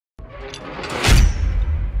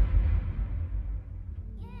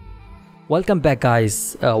Welcome back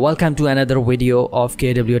guys, welcome to another video of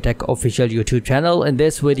KW Tech official YouTube channel. In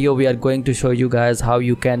this video we are going to show you guys how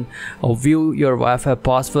you can view your Wi-Fi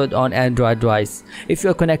password on Android device. If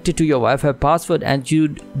you are connected to your Wi-Fi password and you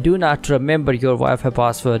do not remember your Wi-Fi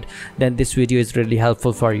password, then this video is really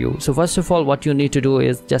helpful for you. So first of all, what you need to do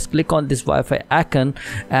is just click on this Wi-Fi icon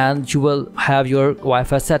and you will have your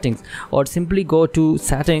Wi-Fi settings, or simply go to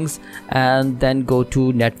settings and then go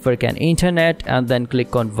to network and internet and then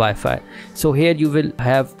click on Wi-Fi. So here you will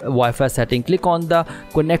have Wi-Fi setting. Click on the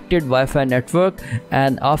connected Wi-Fi network,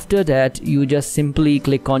 and after that you just simply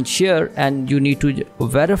click on share, and you need to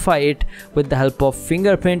verify it with the help of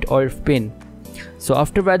fingerprint or PIN. So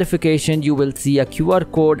after verification you will see a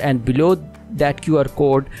QR code, and below that QR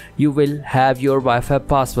code you will have your Wi-Fi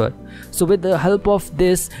password. So with the help of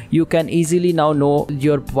this you can easily now know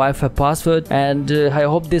your Wi-Fi password, and I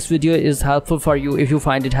hope this video is helpful for you. If you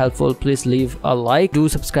find it helpful, please leave a like, do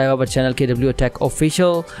subscribe our channel KW Tech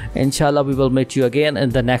official. Inshallah we will meet you again in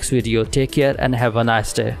the next video. Take care and have a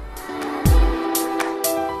nice day.